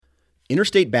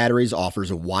Interstate Batteries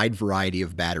offers a wide variety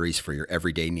of batteries for your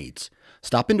everyday needs.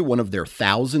 Stop into one of their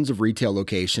thousands of retail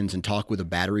locations and talk with a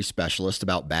battery specialist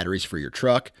about batteries for your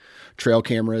truck, trail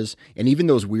cameras, and even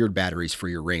those weird batteries for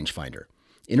your rangefinder.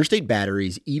 Interstate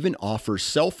Batteries even offers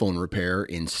cell phone repair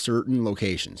in certain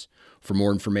locations. For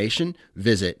more information,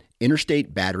 visit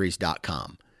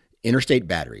interstatebatteries.com. Interstate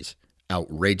Batteries,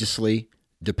 outrageously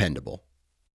dependable.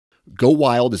 Go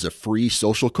Wild is a free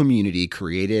social community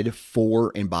created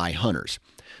for and by hunters.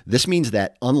 This means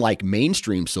that unlike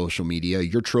mainstream social media,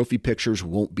 your trophy pictures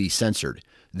won't be censored.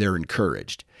 They're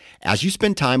encouraged. As you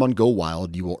spend time on Go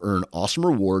Wild, you will earn awesome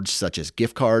rewards such as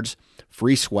gift cards,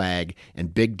 free swag,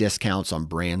 and big discounts on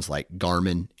brands like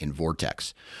Garmin and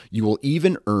Vortex. You will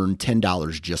even earn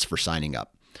 $10 just for signing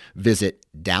up. Visit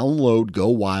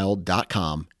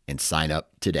downloadgowild.com and sign up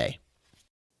today.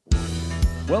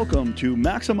 Welcome to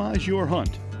Maximize Your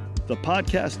Hunt, the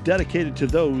podcast dedicated to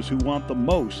those who want the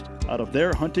most out of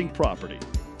their hunting property.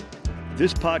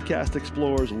 This podcast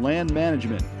explores land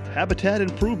management, habitat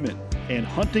improvement, and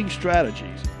hunting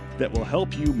strategies that will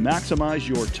help you maximize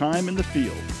your time in the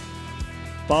field.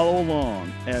 Follow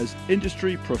along as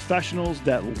industry professionals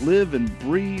that live and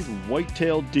breathe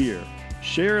white-tailed deer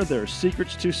share their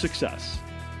secrets to success.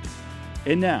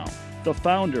 And now, the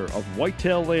founder of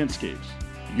Whitetail Landscapes,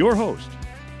 your host,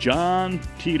 John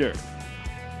Teeter.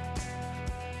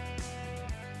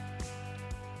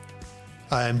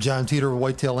 Hi, I'm John Teeter of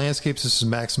Whitetail Landscapes. This is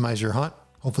Maximize Your Hunt.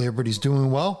 Hopefully everybody's doing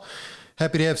well.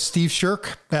 Happy to have Steve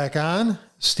Shirk back on.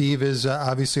 Steve is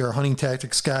obviously our hunting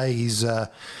tactics guy. He's out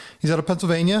of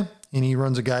Pennsylvania, and he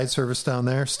runs a guide service down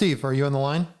there. Steve, are you on the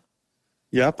line?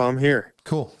 Yep, I'm here.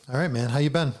 Cool. All right, man. How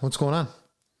you been? What's going on?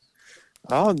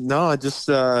 Oh, no, just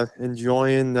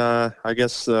enjoying,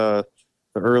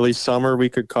 the early summer, we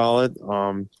could call it.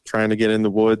 Trying to get in the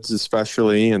woods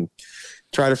especially and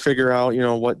try to figure out,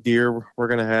 what deer we're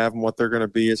going to have and what they're going to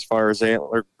be as far as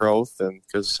antler growth. And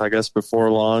because I guess before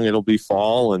long it'll be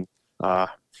fall, and want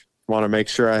to make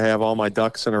sure I have all my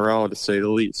ducks in a row, to say the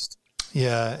least.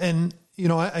 Yeah. And,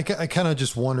 I kind of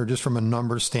just wonder, just from a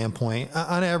numbers standpoint,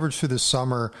 on average through the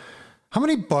summer, how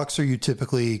many bucks are you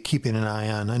typically keeping an eye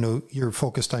on? I know you're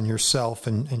focused on yourself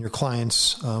and your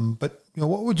clients, but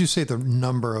what would you say the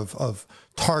number of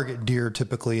target deer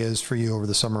typically is for you over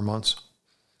the summer months?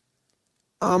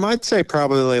 I'd say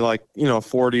probably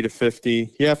 40 to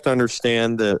 50. You have to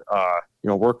understand that,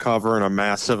 we're covering a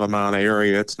massive amount of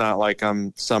area. It's not like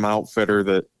I'm some outfitter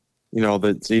that,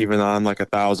 that's even on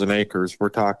 1,000 acres. We're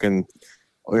talking,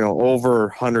 over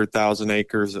 100,000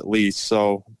 acres at least.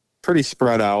 So pretty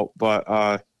spread out, but,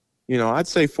 I'd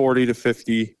say 40 to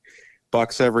 50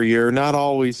 bucks every year. Not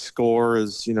always score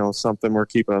is, something we're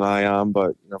keeping an eye on,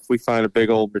 but if we find a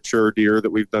big old mature deer that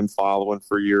we've been following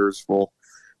for years, we'll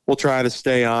try to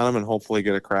stay on them and hopefully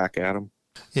get a crack at them.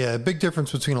 Yeah, a big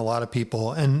difference between a lot of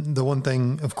people. And the one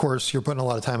thing, of course, you're putting a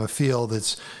lot of time afield.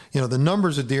 It's, the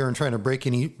numbers of deer and trying to break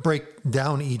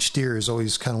down each deer is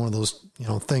always kind of one of those,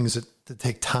 things that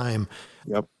take time.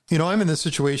 Yep. I'm in this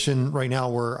situation right now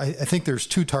where I think there's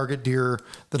 2 target deer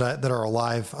that are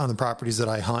alive on the properties that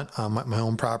I hunt, my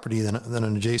own property, then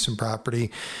an adjacent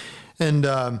property. And,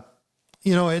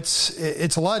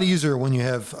 it's a lot easier when you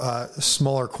have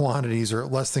smaller quantities or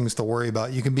less things to worry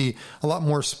about. You can be a lot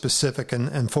more specific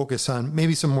and focus on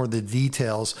maybe some more of the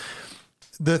details.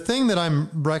 The thing that I'm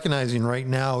recognizing right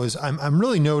now is I'm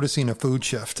really noticing a food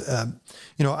shift. A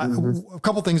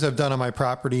couple things I've done on my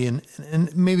property and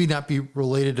maybe not be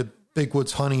related to big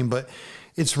woods hunting, but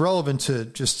it's relevant to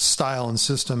just style and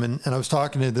system. And I was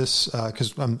talking to this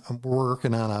because I'm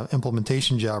working on an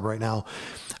implementation job right now.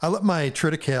 I let my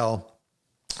triticale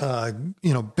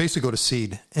basically go to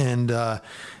seed, and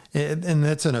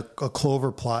that's in a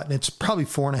clover plot, and it's probably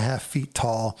 4.5 feet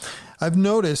tall. I've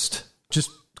noticed just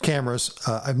cameras.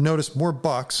 I've noticed more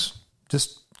bucks,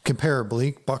 just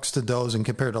comparably bucks to does, and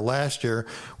compared to last year,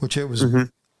 which it was,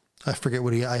 I forget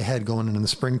what I had going in the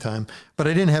springtime, but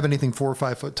I didn't have anything 4 or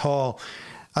 5 foot tall.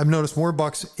 I've noticed more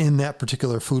bucks in that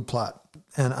particular food plot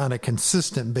and on a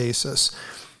consistent basis.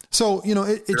 So,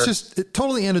 it's just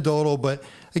totally anecdotal, but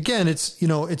again,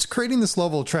 it's creating this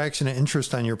level of traction and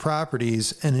interest on your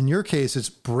properties. And in your case, it's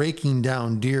breaking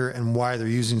down deer and why they're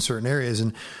using certain areas.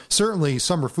 And certainly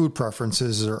summer food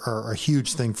preferences are a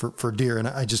huge thing for deer. And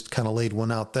I just kind of laid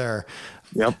one out there.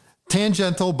 Yep.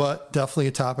 Tangential, but definitely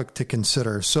a topic to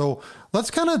consider. So let's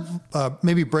kind of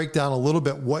maybe break down a little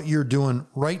bit what you're doing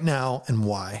right now and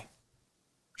why.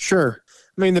 Sure.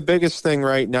 I mean, the biggest thing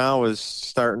right now is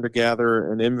starting to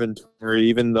gather an inventory,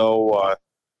 even though,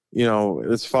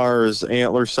 as far as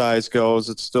antler size goes,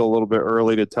 it's still a little bit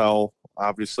early to tell,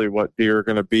 obviously, what deer are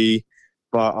going to be.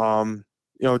 But,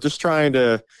 just trying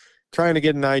to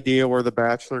get an idea where the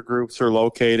bachelor groups are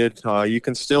located. You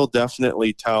can still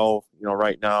definitely tell,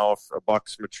 right now if a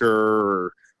buck's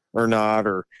mature or not,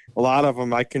 or a lot of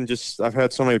them I've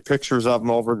had so many pictures of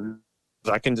them over,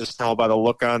 I can just tell by the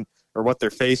look on or what their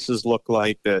faces look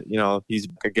like that, he's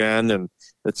back again, and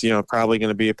it's, probably going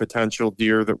to be a potential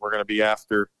deer that we're going to be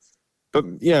after. But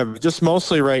yeah, just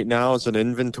mostly right now is an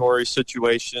inventory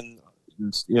situation.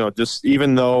 Just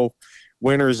even though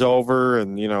winter's over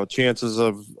and, chances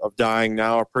of dying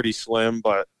now are pretty slim,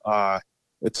 but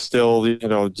it's still,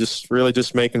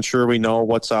 just making sure we know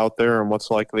what's out there and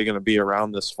what's likely going to be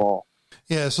around this fall.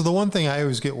 Yeah. So the one thing I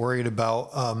always get worried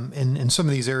about in some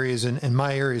of these areas, in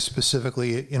my area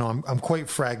specifically, I'm quite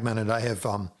fragmented. I have,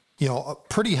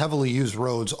 pretty heavily used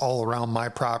roads all around my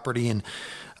property. And,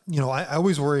 I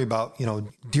always worry about,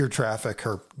 deer traffic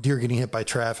or deer getting hit by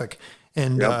traffic.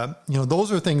 And,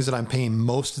 those are things that I'm paying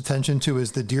most attention to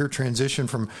is the deer transition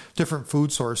from different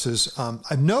food sources.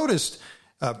 I've noticed,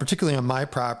 particularly on my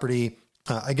property,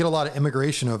 I get a lot of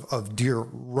immigration of deer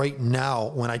right now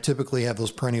when I typically have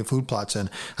those perennial food plots in.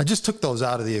 I just took those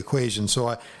out of the equation.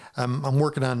 So I'm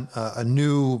working on a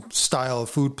new style of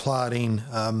food plotting,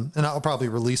 and I'll probably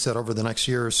release that over the next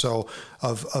year or so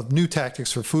of new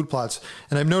tactics for food plots.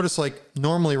 And I've noticed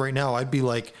normally right now I'd be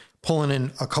pulling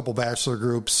in a couple bachelor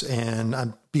groups and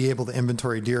I'd be able to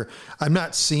inventory deer. I'm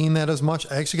not seeing that as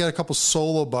much. I actually got a couple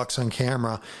solo bucks on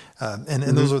camera, and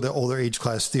those are the older age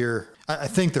class deer. I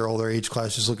think they're older age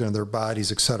class, just looking at their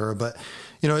bodies, et cetera. But,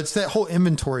 it's that whole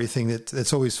inventory thing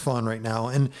that's always fun right now.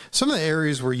 And some of the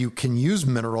areas where you can use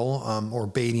mineral or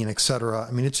baiting, et cetera.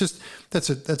 I mean, it's just, that's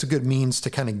a good means to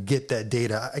kind of get that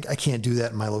data. I can't do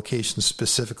that in my location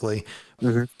specifically.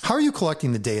 Mm-hmm. How are you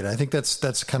collecting the data? I think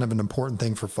that's kind of an important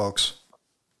thing for folks.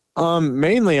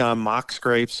 Mainly on mock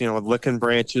scrapes, with licking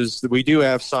branches. We do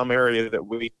have some area that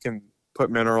we can put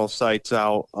mineral sites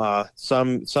out.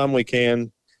 Some we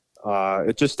can.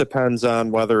 It just depends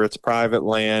on whether it's private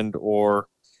land or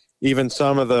even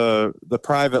some of the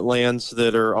private lands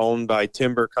that are owned by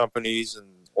timber companies and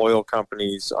oil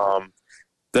companies.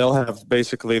 They'll have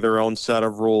basically their own set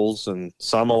of rules, and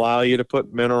some allow you to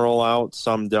put mineral out,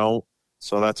 some don't.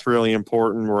 So that's really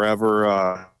important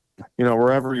wherever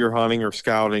you're hunting or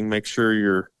scouting, make sure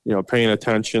you're, paying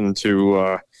attention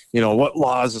to, what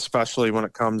laws, especially when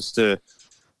it comes to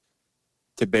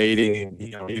baiting.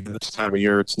 Even this time of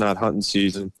year, it's not hunting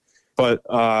season. But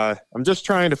I'm just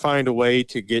trying to find a way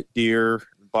to get deer,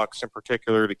 bucks in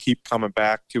particular, to keep coming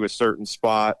back to a certain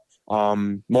spot,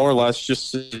 more or less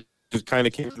just to kind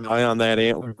of keep an eye on that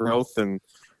antler growth. And,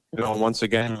 once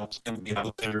again, it's going to be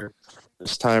out there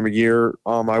this time of year.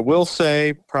 I will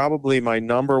say probably my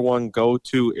number one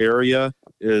go-to area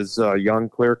is young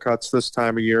clear cuts this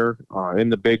time of year in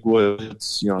the big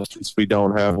woods, since we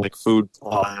don't have food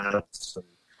plots.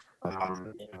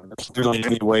 There's really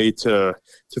any way to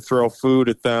throw food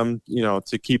at them,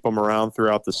 to keep them around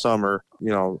throughout the summer.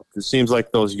 It seems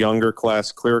like those younger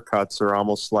class clear cuts are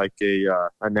almost like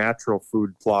a natural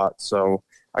food plot. So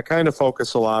I kind of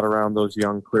focus a lot around those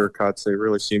young clear cuts. They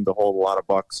really seem to hold a lot of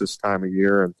bucks this time of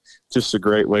year, and just a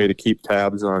great way to keep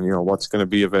tabs on, what's going to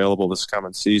be available this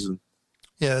coming season.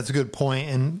 Yeah, that's a good point.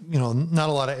 And, not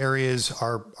a lot of areas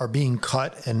are being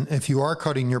cut. And if you are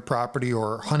cutting your property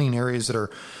or hunting areas that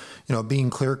are, being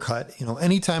clear cut,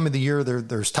 any time of the year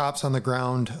there's tops on the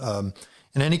ground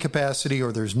in any capacity,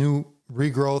 or there's new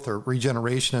regrowth or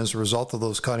regeneration as a result of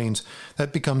those cuttings,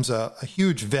 that becomes a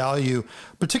huge value.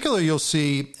 Particularly you'll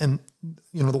see, and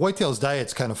the whitetails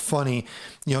diet's kind of funny.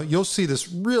 You'll see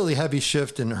this really heavy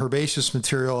shift in herbaceous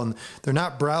material, and they're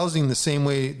not browsing the same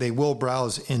way they will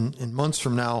browse in months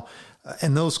from now.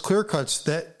 And those clear cuts,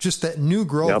 that new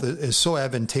growth is so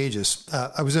advantageous.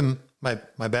 I was in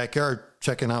my backyard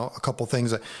checking out a couple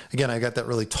things. Again, I got that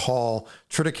really tall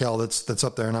triticale that's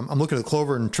up there, and I'm looking at the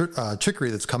clover and chicory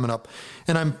that's coming up,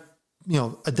 and I'm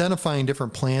identifying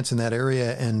different plants in that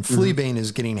area, and fleabane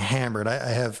is getting hammered. I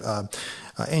have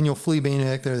annual fleabane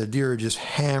back there. The deer are just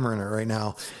hammering it right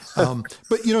now.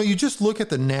 But you just look at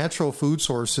the natural food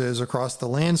sources across the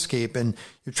landscape, and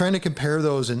you're trying to compare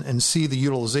those and see the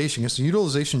utilization, because the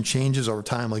utilization changes over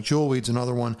time. Like jewelweed's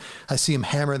another one. I see them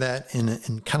hammer that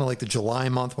in kind of like the July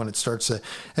month, when it starts to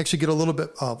actually get a little bit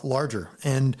larger,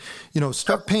 and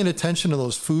start paying attention to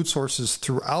those food sources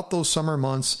throughout those summer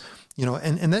months.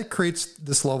 And that creates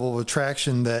this level of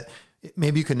attraction that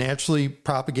maybe you can naturally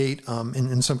propagate.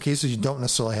 In some cases, you don't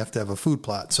necessarily have to have a food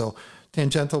plot. So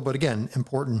tangential, but again,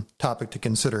 important topic to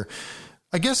consider.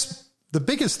 I guess the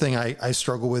biggest thing I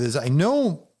struggle with is I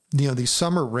know, these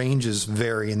summer ranges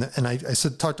vary. And I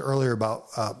talked earlier about,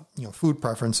 food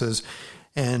preferences.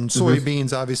 And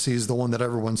soybeans obviously is the one that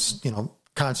everyone's,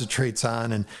 concentrates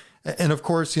on. And of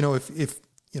course, if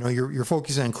you're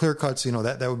focusing on clear cuts,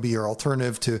 that would be your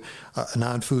alternative to a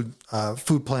non-food,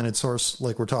 food planted source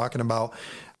like we're talking about.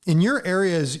 In your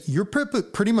areas, you're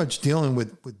pretty much dealing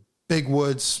with big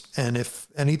woods. And if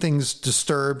anything's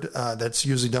disturbed, that's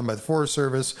usually done by the Forest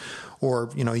Service,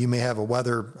 or, you may have a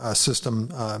weather system,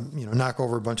 knock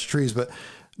over a bunch of trees. But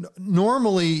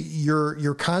normally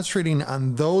you're concentrating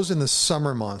on those in the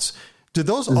summer months. Do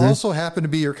those also happen to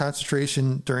be your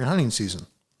concentration during hunting season?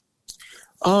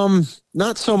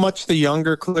 Not so much the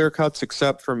younger clear cuts,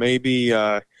 except for maybe,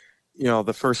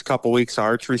 the first couple weeks of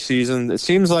archery season. It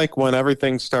seems like when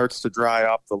everything starts to dry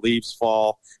up, the leaves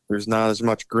fall, there's not as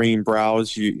much green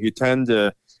browse. You tend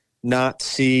to not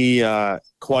see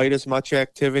quite as much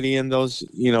activity in those,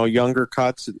 younger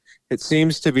cuts. It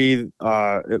seems to be,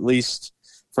 at least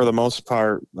for the most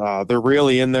part, they're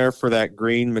really in there for that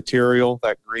green material,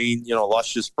 that green,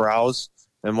 luscious browse.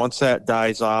 And once that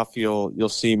dies off, you'll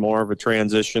see more of a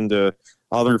transition to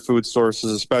other food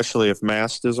sources, especially if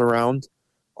mast is around.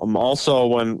 Also,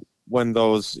 when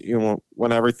those,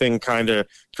 when everything kind of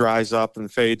dries up and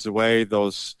fades away,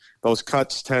 those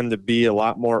cuts tend to be a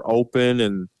lot more open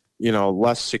and,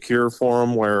 less secure for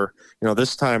them, where,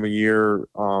 this time of year,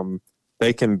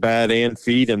 they can bed and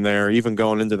feed in there, even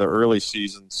going into the early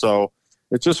season. So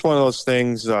it's just one of those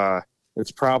things.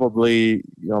 It's probably,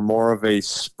 more of a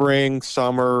spring,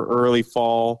 summer, early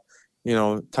fall,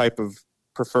 type of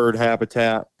preferred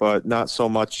habitat, but not so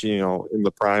much, in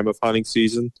the prime of hunting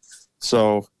season.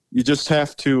 So you just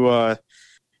have to,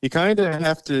 you kind of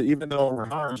have to, even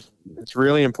though it's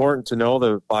really important to know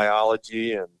the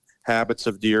biology and habits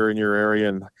of deer in your area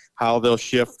and how they'll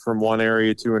shift from one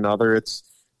area to another.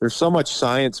 There's so much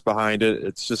science behind it.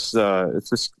 It's just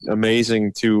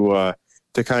amazing to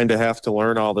kind of have to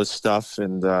learn all this stuff.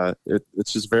 And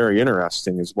it's just very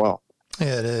interesting as well.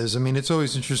 Yeah, it is. I mean, it's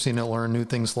always interesting to learn new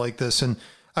things like this. And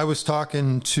I was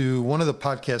talking to one of the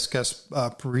podcast guests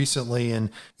recently,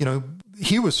 and,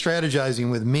 he was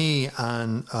strategizing with me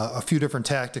on a few different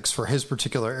tactics for his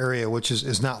particular area, which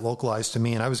is not localized to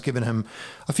me. And I was giving him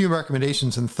a few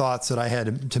recommendations and thoughts that I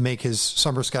had to make his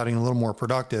summer scouting a little more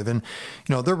productive. And,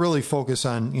 they're really focused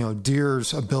on,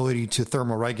 deer's ability to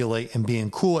thermoregulate and be in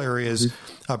cool areas,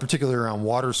 particularly around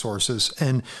water sources.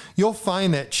 And you'll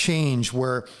find that change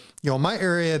where, my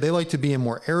area, they like to be in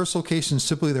more airless locations.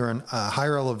 Typically, they're in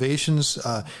higher elevations.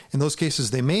 In those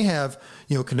cases, they may have,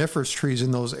 coniferous trees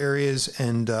in those areas.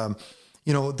 And,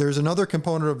 there's another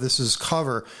component of this is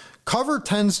cover. Cover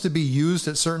tends to be used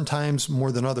at certain times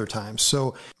more than other times.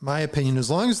 So my opinion, as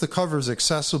long as the cover is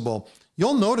accessible,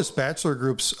 you'll notice bachelor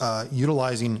groups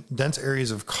utilizing dense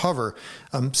areas of cover.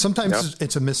 Sometimes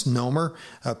it's a misnomer.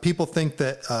 People think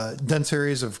that dense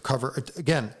areas of cover,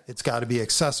 again, it's got to be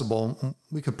accessible.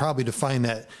 We could probably define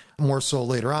that more so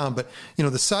later on. But,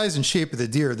 the size and shape of the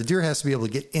deer has to be able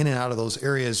to get in and out of those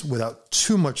areas without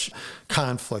too much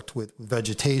conflict with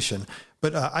vegetation.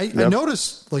 But I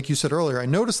noticed, like you said earlier, I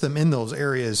noticed them in those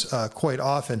areas quite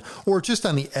often, or just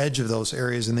on the edge of those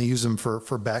areas, and they use them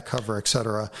for back cover, et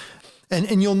cetera.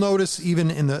 And you'll notice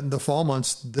even in the fall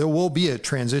months, there will be a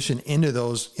transition into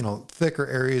those, thicker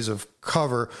areas of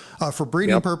cover for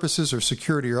breeding purposes or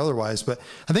security or otherwise. But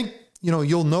I think,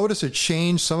 you'll notice a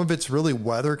change. Some of it's really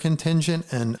weather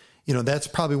contingent. And, that's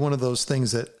probably one of those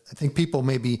things that I think people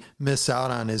maybe miss out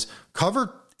on is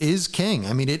cover is king.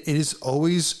 I mean, it is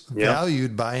always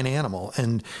valued by an animal.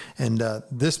 And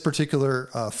this particular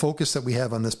focus that we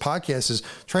have on this podcast is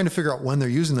trying to figure out when they're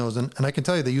using those. And I can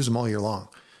tell you they use them all year long.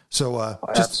 So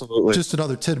absolutely, just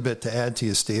another tidbit to add to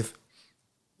you, Steve.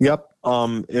 Yep.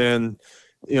 And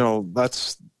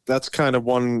that's kind of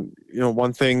one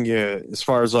thing as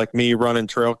far as like me running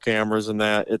trail cameras and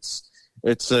that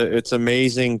it's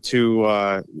amazing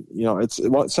to it's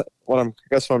what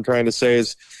I'm trying to say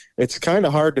is it's kind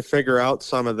of hard to figure out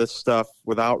some of this stuff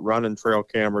without running trail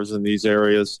cameras in these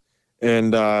areas.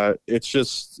 And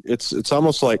it's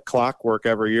almost like clockwork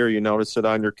every year. You notice it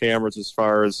on your cameras as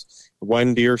far as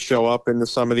when deer show up into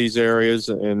some of these areas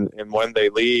and when they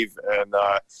leave. And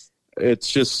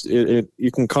it's just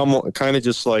you can kind of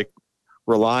just like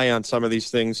rely on some of these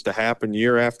things to happen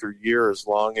year after year as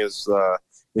long as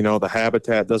the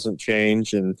habitat doesn't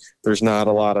change and there's not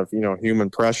a lot of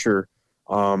human pressure.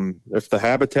 If the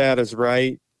habitat is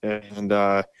right and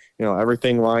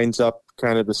everything lines up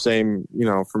kind of the same,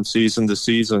 from season to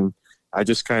season, I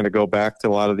just kind of go back to a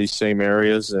lot of these same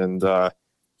areas and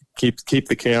keep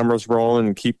the cameras rolling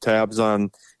and keep tabs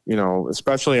on,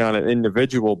 especially on an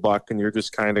individual buck, and you're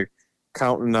just kind of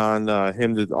counting on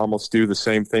him to almost do the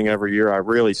same thing every year. I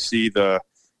really see the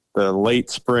the late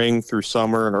spring through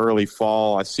summer and early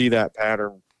fall. I see that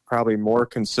pattern probably more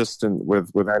consistent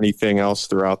with anything else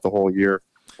throughout the whole year.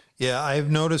 Yeah, I've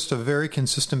noticed a very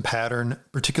consistent pattern,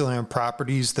 particularly on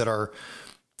properties that are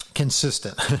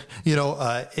consistent,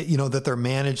 that they're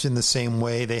managed in the same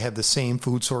way. They have the same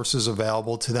food sources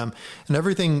available to them, and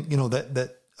everything,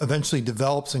 that eventually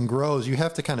develops and grows. You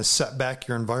have to kind of set back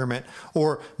your environment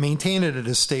or maintain it at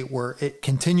a state where it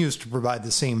continues to provide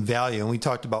the same value. And we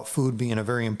talked about food being a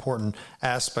very important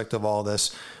aspect of all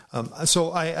this. So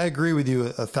I agree with you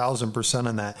 1,000%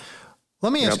 on that.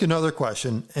 Let me ask you another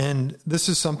question, and this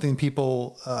is something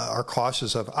people are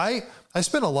cautious of. I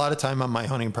spent a lot of time on my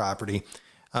hunting property.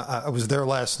 I was there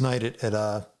last night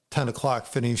at 10 o'clock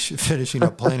finishing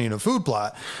up planting a food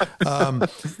plot.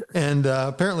 And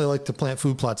apparently I like to plant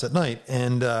food plots at night,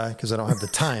 and because I don't have the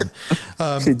time.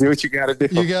 You do what you got to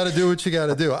do. You got to do what you got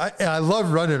to do. I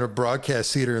love running a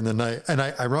broadcast heater in the night, and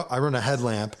I run a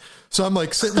headlamp. So I'm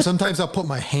like sitting, sometimes I'll put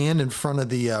my hand in front of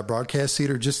the broadcast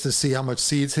heater just to see how much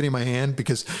seed's hitting my hand,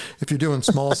 because if you're doing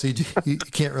small seed, you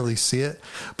can't really see it.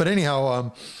 But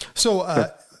anyhow,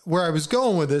 where I was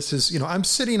going with this is, I'm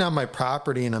sitting on my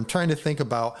property and I'm trying to think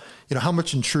about, how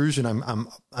much intrusion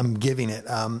I'm giving it.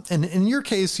 And in your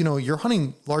case, you're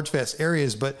hunting large, vast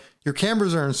areas, but your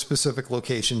cameras are in specific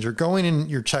locations. You're going in,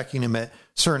 you're checking them at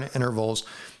certain intervals.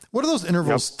 What do those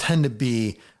intervals tend to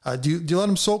be? Do you let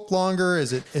them soak longer?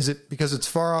 Is it because it's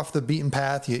far off the beaten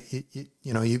path?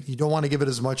 You don't want to give it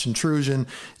as much intrusion.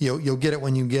 You'll get it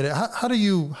when you get it. How do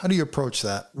you approach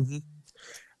that? Mm-hmm.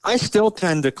 I still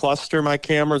tend to cluster my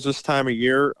cameras this time of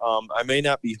year. I may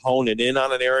not be honing in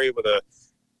on an area with a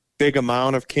big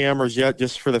amount of cameras yet,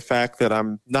 just for the fact that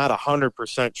I'm not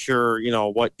 100% sure,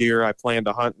 what deer I plan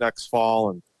to hunt next fall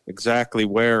and exactly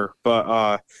where.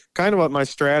 But kind of what my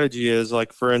strategy is,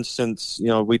 like, for instance,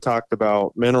 we talked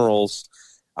about minerals.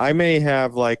 I may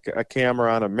have like a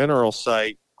camera on a mineral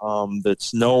site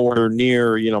that's nowhere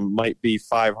near, might be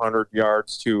 500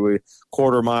 yards to a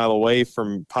quarter mile away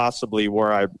from possibly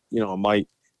where I, might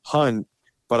hunt.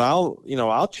 But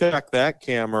I'll check that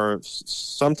camera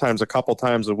sometimes a couple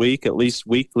times a week, at least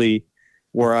weekly,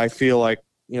 where I feel like,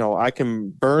 I can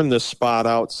burn this spot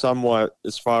out somewhat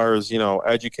as far as,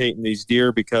 educating these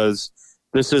deer, because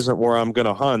this isn't where I'm going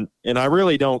to hunt. And I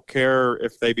really don't care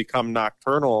if they become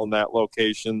nocturnal in that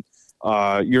location.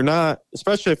 You're not,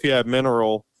 especially if you have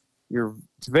mineral, you're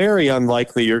very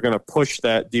unlikely you're going to push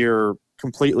that deer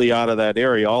completely out of that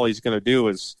area. All he's going to do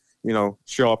is,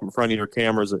 show up in front of your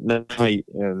cameras at night.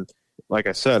 And like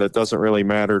I said, it doesn't really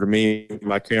matter to me.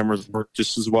 My cameras work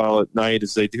just as well at night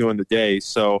as they do in the day.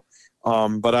 So,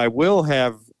 but I will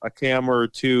have a camera or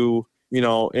two,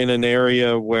 in an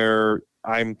area where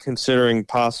I'm considering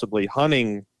possibly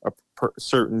hunting a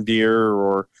certain deer,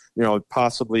 or,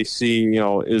 possibly see,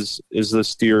 is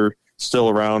this deer still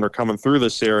around or coming through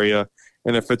this area.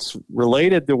 And if it's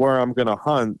related to where I'm going to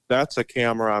hunt, that's a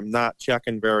camera I'm not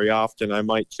checking very often. I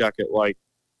might check it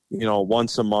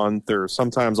once a month, or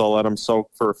sometimes I'll let them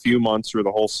soak for a few months or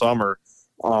the whole summer.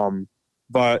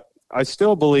 But I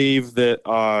still believe that,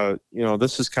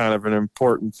 this is kind of an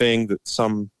important thing that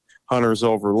some hunters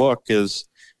overlook, is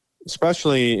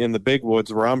especially in the big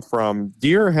woods where I'm from,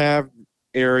 deer have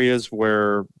areas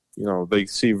where, they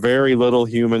see very little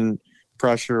human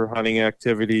pressure hunting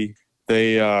activity.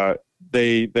 They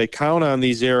count on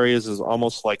these areas as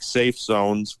almost like safe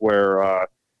zones where,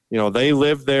 they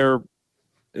live there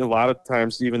a lot of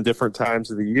times, even different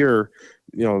times of the year.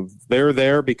 They're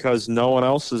there because no one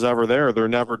else is ever there. They're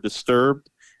never disturbed.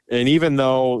 And even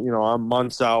though, I'm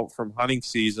months out from hunting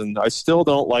season, I still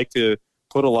don't like to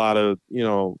put a lot of,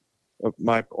 of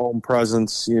my own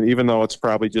presence, even though it's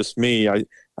probably just me.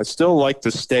 I still like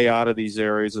to stay out of these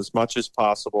areas as much as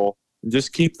possible, and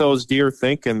just keep those deer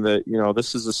thinking that,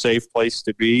 this is a safe place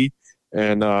to be.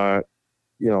 And, then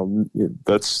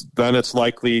it's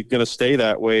likely going to stay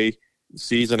that way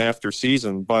season after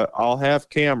season. But I'll have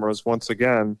cameras, once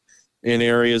again, in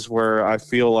areas where I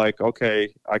feel like,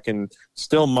 okay, I can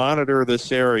still monitor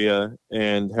this area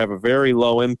and have a very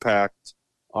low impact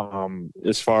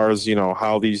as far as,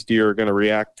 how these deer are going to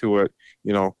react to it,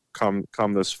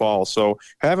 come this fall. So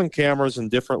having cameras in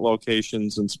different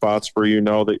locations and spots where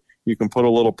that you can put a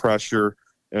little pressure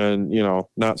and,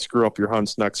 not screw up your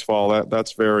hunts next fall,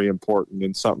 that's very important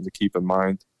and something to keep in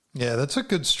mind. Yeah, that's a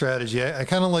good strategy. I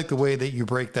kind of like the way that you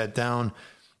break that down.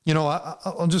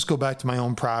 I'll just go back to my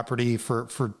own property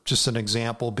for just an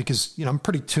example, because, I'm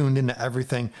pretty tuned into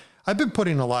everything. I've been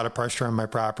putting a lot of pressure on my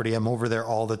property. I'm over there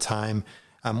all the time.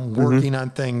 I'm working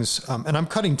on things, and I'm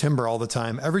cutting timber all the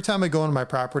time. Every time I go into my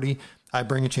property, I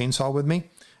bring a chainsaw with me.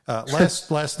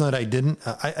 Last night I didn't.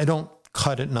 I don't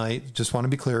cut at night. Just want to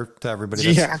be clear to everybody.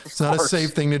 It's not a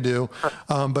safe thing to do.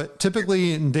 But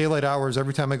typically in daylight hours,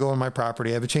 every time I go on my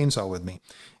property, I have a chainsaw with me.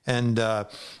 And, I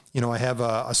have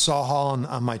a saw haul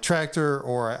on my tractor,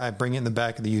 or I bring it in the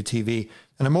back of the UTV.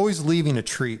 And I'm always leaving a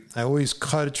tree. I always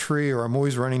cut a tree, or I'm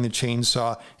always running the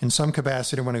chainsaw in some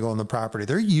capacity when I go on the property.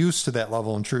 They're used to that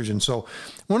level of intrusion. So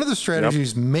one of the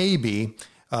strategies may be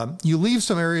you leave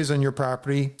some areas on your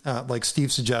property, like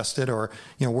Steve suggested, or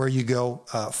where you go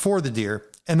for the deer.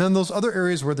 And then those other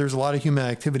areas where there's a lot of human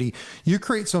activity, you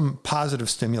create some positive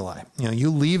stimuli. You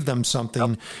leave them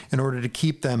something in order to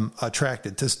keep them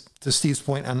attracted. To Steve's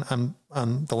point on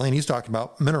the lane he's talking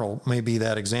about, mineral may be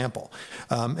that example.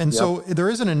 So there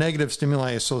isn't a negative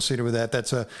stimuli associated with that.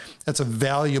 That's a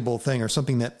valuable thing, or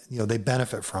something that they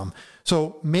benefit from.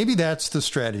 So maybe that's the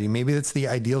strategy. Maybe that's the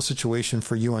ideal situation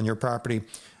for you on your property.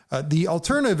 The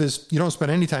alternative is you don't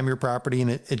spend any time on your property, and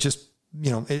it just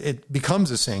it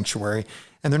becomes a sanctuary,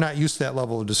 and they're not used to that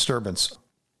level of disturbance.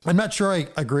 I'm not sure I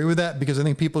agree with that, because I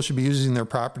think people should be using their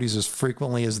properties as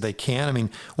frequently as they can. I mean,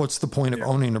 what's the point of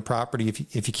owning a property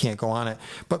if you can't go on it?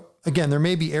 But again, there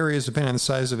may be areas, depending on the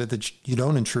size of it, that you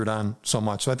don't intrude on so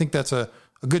much. So I think that's a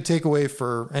good takeaway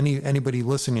for anybody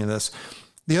listening to this.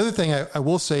 The other thing I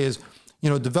will say is,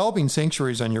 developing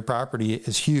sanctuaries on your property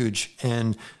is huge,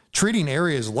 and treating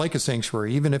areas like a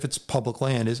sanctuary, even if it's public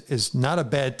land, is not a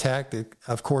bad tactic.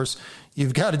 Of course,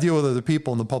 you've got to deal with other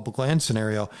people in the public land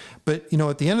scenario. But,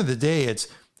 at the end of the day, it's,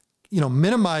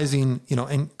 minimizing,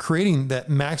 and creating that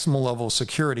maximal level of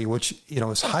security, which,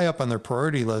 is high up on their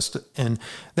priority list. And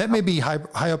that may be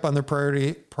high up on their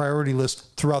priority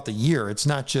list throughout the year. It's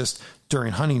not just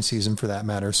during hunting season, for that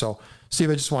matter. So,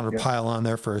 Steve, I just wanted to pile on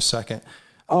there for a second.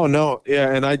 Oh, no.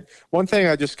 Yeah. And one thing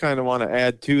I just kind of want to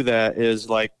add to that is,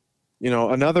 like,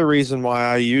 another reason why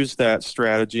I use that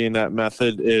strategy and that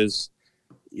method is,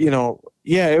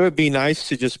 it would be nice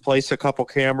to just place a couple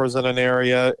cameras in an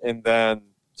area and then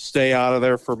stay out of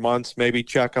there for months, maybe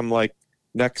check them like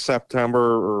next September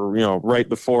or, right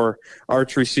before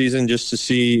archery season, just to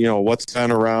see, what's been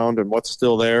around and what's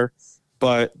still there.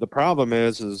 But the problem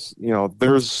is,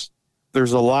 there's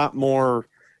a lot more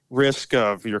risk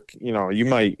of your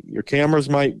cameras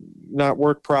might not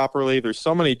work properly. There's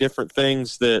so many different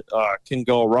things that can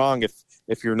go wrong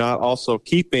if you're not also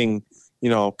keeping,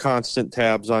 constant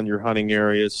tabs on your hunting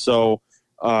areas. So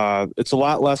it's a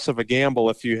lot less of a gamble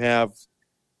if you have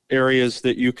areas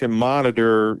that you can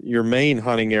monitor your main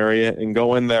hunting area and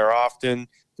go in there often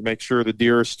to make sure the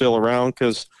deer are still around.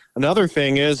 Because another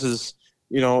thing is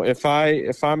if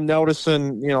I'm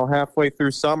noticing, halfway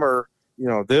through summer,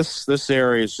 this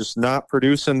area is just not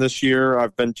producing this year.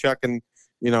 I've been checking,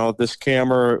 this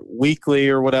camera weekly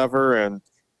or whatever, and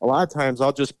a lot of times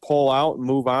I'll just pull out and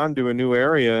move on to a new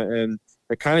area, and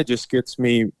it kind of just gets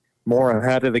me more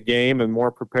ahead of the game and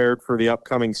more prepared for the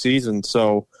upcoming season.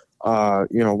 So,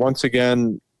 once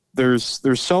again, there's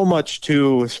so much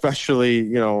to,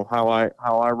 especially, how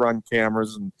I run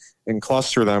cameras and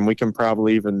cluster them. We can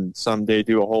probably even someday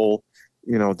do a whole,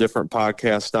 different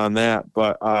podcast on that.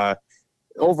 But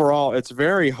overall, it's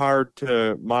very hard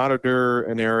to monitor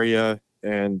an area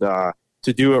and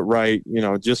to do it right,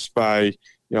 just by,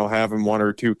 having one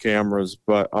or two cameras.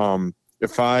 But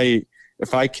if I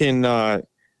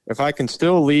can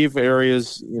still leave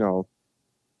areas,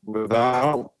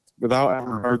 without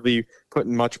hardly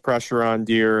putting much pressure on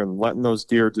deer and letting those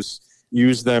deer just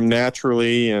use them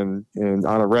naturally and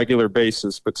on a regular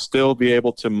basis, but still be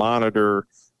able to monitor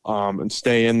and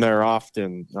stay in there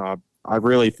often. I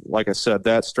really, like I said,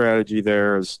 that strategy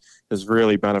there has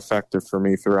really been effective for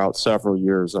me throughout several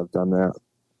years. I've done that.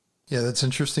 Yeah, that's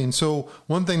interesting. So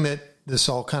one thing that this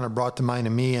all kind of brought to mind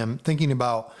to me, I'm thinking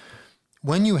about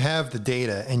when you have the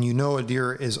data and a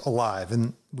deer is alive,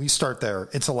 and we start there,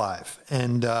 it's alive.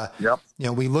 And,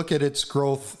 we look at its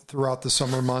growth throughout the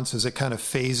summer months as it kind of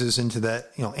phases into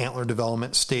that, antler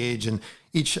development stage. And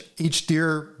each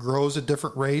deer grows at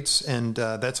different rates. And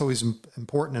that's always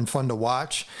important and fun to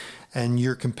watch. And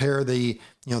you compare the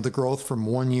growth from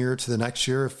one year to the next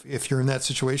year. If you're in that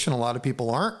situation, a lot of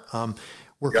people aren't.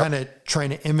 We're kind of trying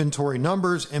to inventory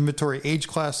numbers, inventory age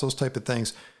class, those type of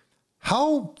things.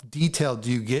 How detailed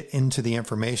do you get into the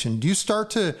information? Do you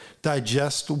start to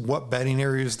digest what bedding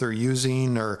areas they're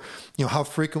using, or how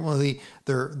frequently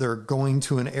they're going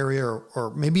to an area,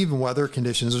 or maybe even weather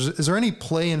conditions? Is there any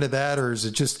play into that, or is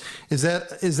it just is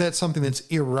that something that's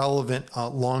irrelevant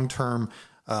long term?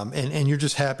 And you're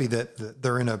just happy that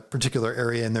they're in a particular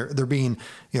area and they're being,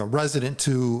 resident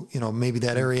to, maybe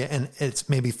that area, and it's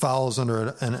maybe follows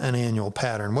under an annual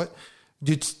pattern. What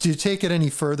do you take it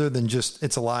any further than just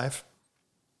it's alive?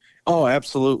 Oh,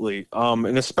 absolutely.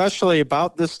 And especially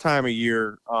about this time of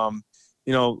year,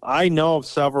 I know of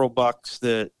several bucks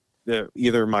that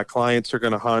either my clients are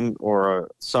going to hunt or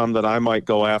some that I might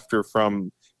go after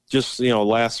from just,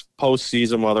 last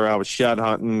postseason, whether I was shed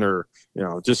hunting or,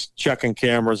 just checking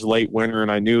cameras late winter.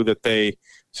 And I knew that they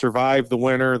survived the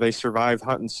winter, they survived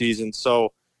hunting season.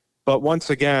 So, but once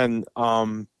again,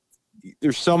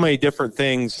 there's so many different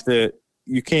things that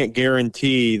you can't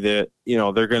guarantee that,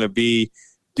 they're going to be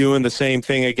doing the same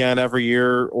thing again every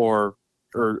year, or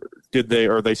are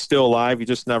they still alive? You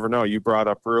just never know. You brought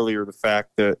up earlier the fact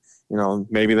that,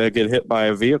 maybe they get hit by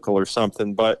a vehicle or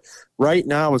something. But right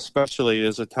now, especially,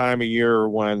 is a time of year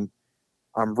when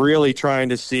I'm really trying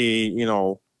to see,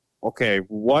 okay,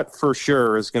 what for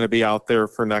sure is going to be out there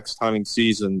for next hunting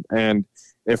season. And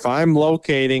if I'm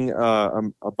locating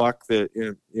a buck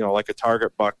that, like a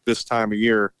target buck this time of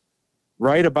year,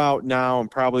 right about now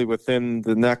and probably within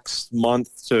the next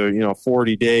month to,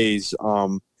 40 days,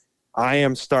 I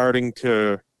am starting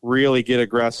to really get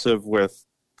aggressive with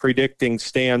predicting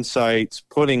stand sites,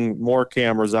 putting more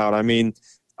cameras out. I mean,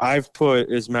 I've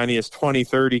put as many as 20,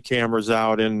 30 cameras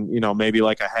out in, maybe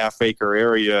like a half acre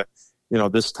area,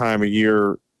 this time of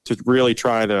year to really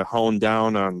try to hone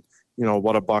down on,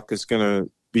 what a buck is going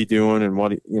to be doing and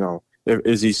what,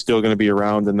 is he still going to be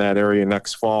around in that area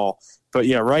next fall. But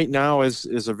yeah, right now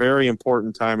is a very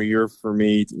important time of year for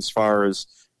me as far as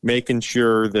making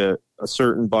sure that a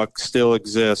certain buck still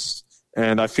exists.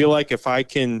 And I feel like if I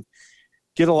can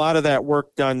get a lot of that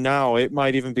work done now, it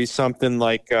might even be something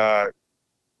like,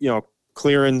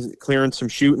 clearing some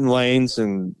shooting lanes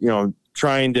and,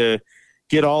 trying to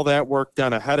get all that work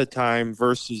done ahead of time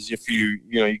versus if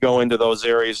you go into those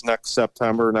areas next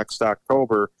September, next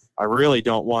October, I really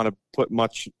don't want to put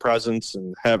much presence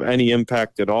and have any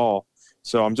impact at all.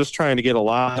 So I'm just trying to get a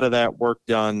lot of that work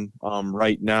done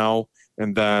right now.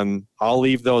 And then I'll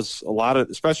leave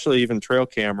especially even trail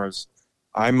cameras.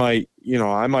 I might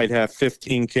have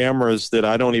 15 cameras that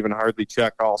I don't even hardly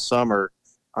check all summer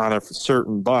on a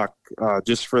certain buck,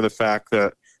 just for the fact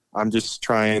that I'm just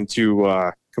trying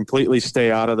to completely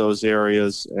stay out of those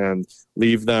areas and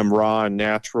leave them raw and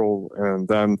natural. And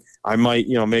then I might,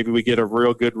 maybe we get a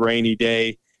real good rainy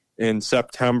day in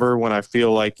September when I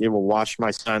feel like it will wash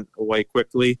my scent away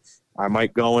quickly. I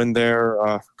might go in there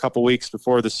a couple weeks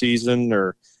before the season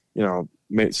or,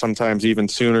 sometimes even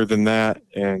sooner than that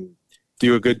and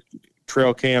do a good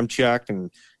trail cam check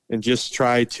and just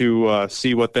try to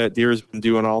see what that deer has been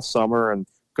doing all summer and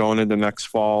going into next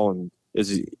fall. And is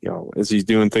he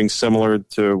doing things similar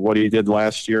to what he did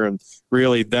last year, and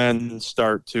really then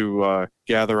start to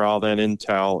gather all that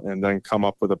intel and then come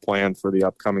up with a plan for the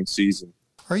upcoming season.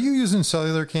 Are you using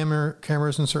cellular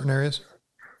cameras in certain areas?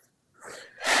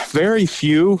 Very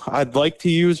few. I'd like to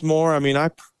use more. I mean,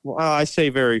 I say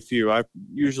very few. I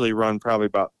usually run probably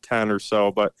about 10 or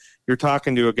so, but you're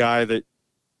talking to a guy that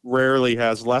rarely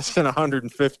has less than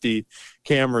 150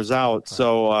 cameras out.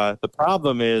 So the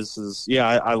problem is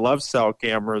I love cell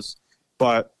cameras,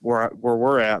 but where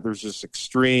we're at, there's just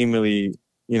extremely,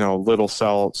 little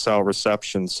cell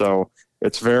reception. So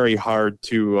it's very hard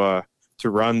to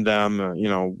run them,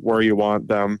 where you want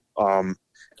them.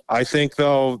 I think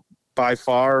though, by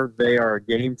far, they are a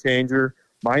game changer.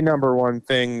 My number one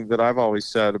thing that I've always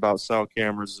said about cell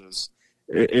cameras is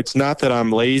it's not that I'm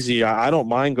lazy. I don't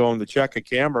mind going to check a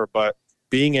camera, but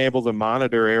being able to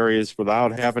monitor areas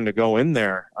without having to go in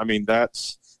there, I mean,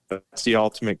 that's the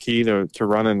ultimate key to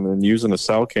running and using a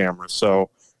cell camera. So,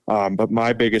 but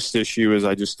my biggest issue is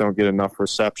I just don't get enough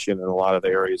reception in a lot of the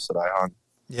areas that I hunt.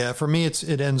 Yeah, for me,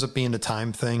 it ends up being a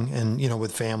time thing, and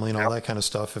with family and all that kind of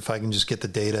stuff. If I can just get the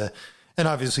data. And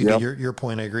obviously, to your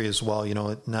point, I agree as well.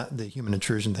 Not the human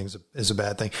intrusion thing is a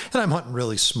bad thing. And I'm hunting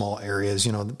really small areas.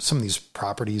 Some of these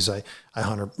properties I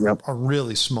hunt are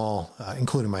really small,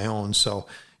 including my own. So,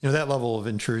 that level of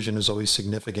intrusion is always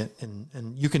significant.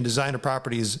 And you can design a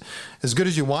property as good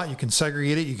as you want. You can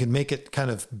segregate it. You can make it kind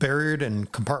of barriered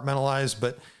and compartmentalized.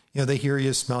 But, they hear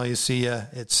you, smell you, see you.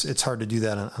 It's hard to do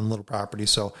that on little properties.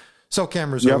 So cell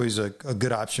cameras are always a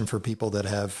good option for people that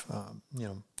have,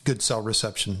 good cell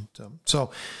reception. So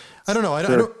I don't know.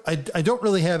 I don't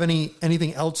really have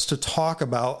anything else to talk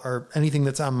about or anything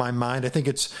that's on my mind. I think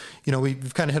it's,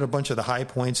 we've kind of hit a bunch of the high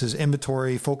points is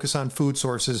inventory, focus on food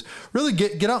sources, really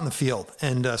get out in the field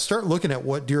and start looking at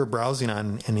what deer are browsing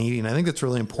on and eating. I think that's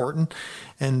really important.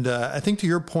 And I think to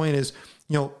your point is,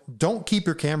 don't keep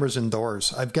your cameras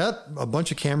indoors. I've got a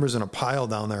bunch of cameras in a pile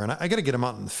down there, and I got to get them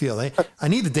out in the field. I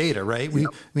need the data, right? We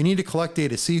need to collect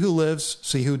data, see who lives,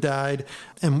 see who died,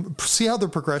 and see how the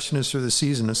progression is through the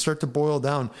season and start to boil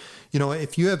down.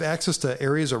 If you have access to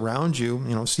areas around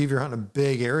you, Steve, you're hunting a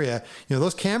big area,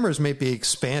 those cameras may be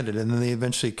expanded and then they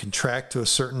eventually contract to a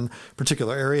certain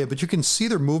particular area, but you can see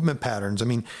their movement patterns. I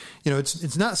mean,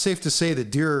 it's not safe to say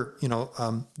that deer,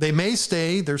 they may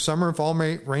stay, their summer and fall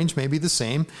range may be the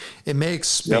same. It may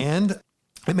expand. Yep.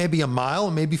 It may be a mile,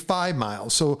 it may be 5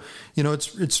 miles. So,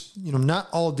 it's not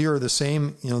all deer are the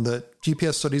same. The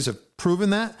GPS studies have proven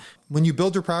that when you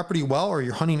build your property well, or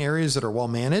you're hunting areas that are well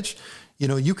managed,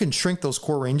 you can shrink those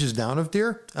core ranges down of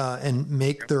deer and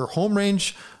make their home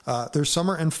range, their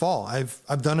summer and fall.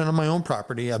 I've done it on my own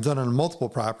property. I've done it on multiple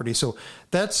properties. So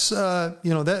that's,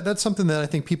 that's something that I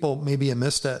think people maybe have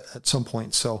missed at some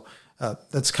point. So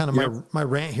that's kind of my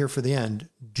rant here for the end.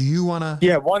 Do you want to?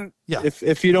 Yeah.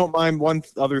 If you don't mind, one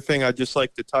other thing I'd just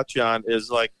like to touch on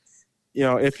is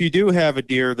if you do have a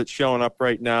deer that's showing up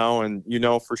right now and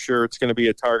for sure it's going to be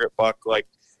a target buck,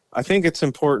 I think it's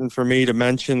important for me to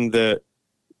mention that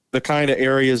the kind of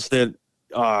areas that,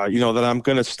 that I'm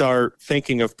going to start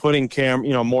thinking of putting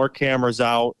more cameras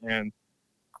out and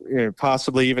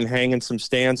possibly even hanging some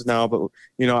stands now. But,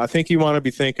 I think you want to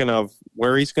be thinking of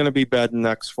where he's going to be bedding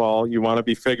next fall. You want to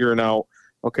be figuring out,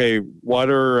 okay, what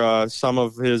are some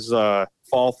of his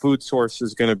fall food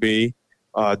sources going to be?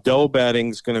 Doe bedding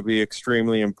is going to be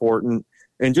extremely important.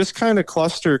 And just kind of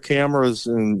cluster cameras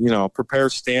and, prepare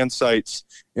stand sites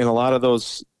in a lot of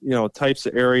those, types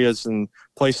of areas and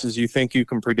places you think you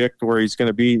can predict where he's going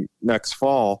to be next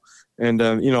fall. And,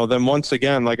 then once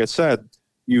again, like I said,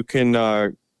 you can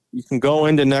go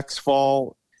into next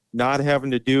fall not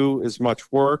having to do as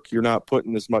much work. You're not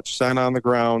putting as much scent on the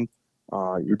ground.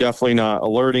 You're definitely not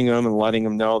alerting him and letting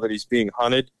him know that he's being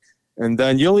hunted. And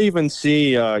then you'll even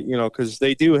see, because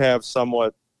they do have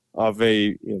somewhat of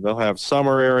they'll have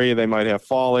summer area, they might have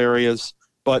fall areas,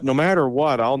 but no matter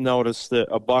what, I'll notice that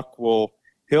a buck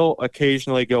he'll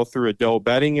occasionally go through a doe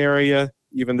bedding area,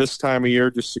 even this time of year,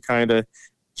 just to kind of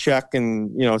check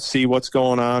and, see what's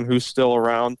going on, who's still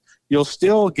around. You'll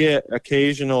still get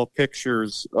occasional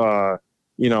pictures,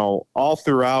 all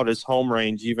throughout his home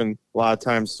range, even a lot of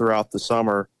times throughout the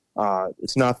summer.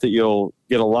 It's not that you'll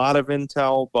get a lot of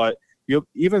intel, but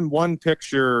even one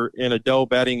picture in a doe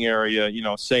bedding area,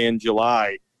 say in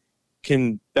July,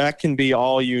 can be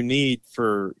all you need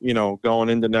for, going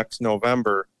into next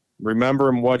November. Remember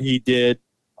him, what he did,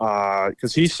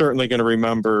 because he's certainly going to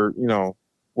remember,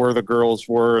 where the girls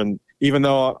were. And even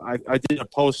though I did a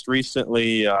post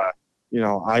recently, I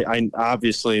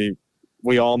obviously,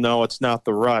 we all know it's not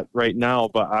the rut right now,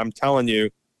 but I'm telling you,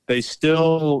 they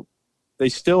still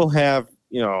have,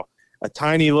 a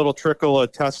tiny little trickle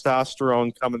of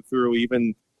testosterone coming through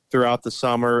even throughout the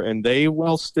summer, and they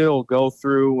will still go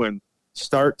through and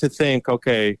start to think,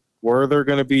 okay, where are there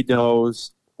going to be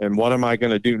does and what am I going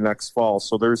to do next fall?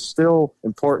 So there's still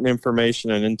important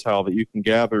information and intel that you can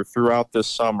gather throughout this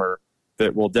summer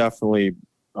that will definitely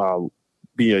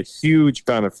be a huge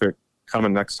benefit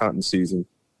coming next hunting season.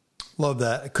 Love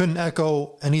that. I couldn't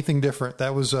echo anything different.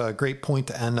 That was a great point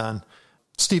to end on.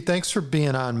 Steve, thanks for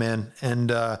being on, man.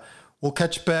 And we'll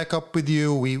catch back up with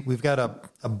you. We've got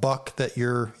a buck that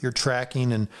you're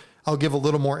tracking, and I'll give a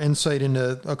little more insight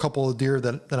into a couple of deer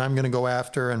that I'm going to go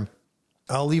after, and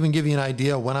I'll even give you an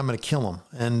idea when I'm going to kill them.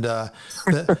 And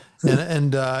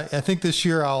I think this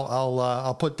year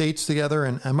I'll put dates together,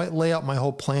 and I might lay out my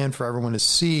whole plan for everyone to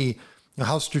see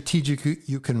how strategic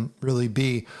you can really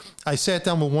be. I sat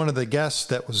down with one of the guests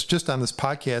that was just on this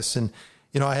podcast, and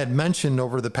I had mentioned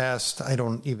over the past, I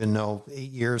don't even know,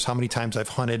 8 years, how many times I've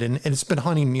hunted, and it's been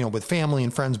hunting, with family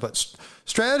and friends, but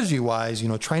strategy wise,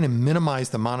 trying to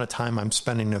minimize the amount of time I'm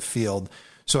spending in the field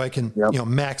so I can,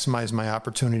 maximize my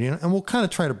opportunity. And we'll kind of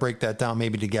try to break that down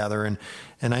maybe together. And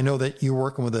I know that you're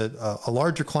working with a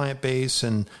larger client base,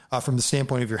 and from the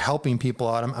standpoint of you're helping people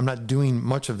out, I'm not doing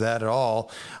much of that at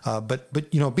all. But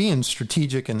being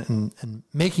strategic and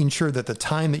making sure that the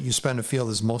time that you spend in the field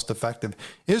is most effective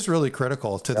is really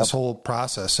critical to this whole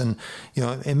process. And,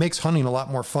 it makes hunting a lot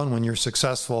more fun when you're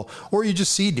successful, or you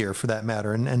just see deer for that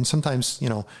matter. And sometimes,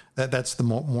 that's the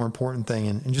more important thing,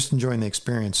 and just enjoying the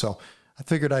experience. So I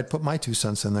figured I'd put my 2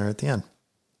 cents in there at the end.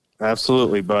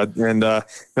 Absolutely, bud. And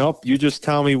nope, you just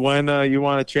tell me when you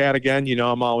want to chat again.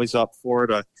 I'm always up for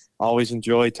it. I always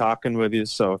enjoy talking with you.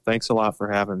 So thanks a lot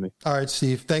for having me. All right,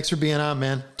 Steve. Thanks for being on,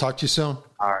 man. Talk to you soon.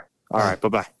 All right.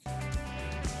 Bye-bye.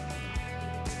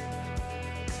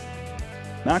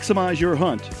 Maximize Your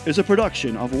Hunt is a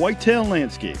production of Whitetail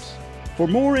Landscapes. For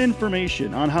more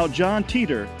information on how John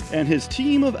Teeter and his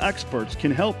team of experts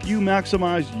can help you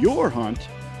maximize your hunt,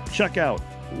 check out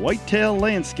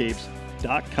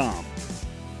whitetaillandscapes.com.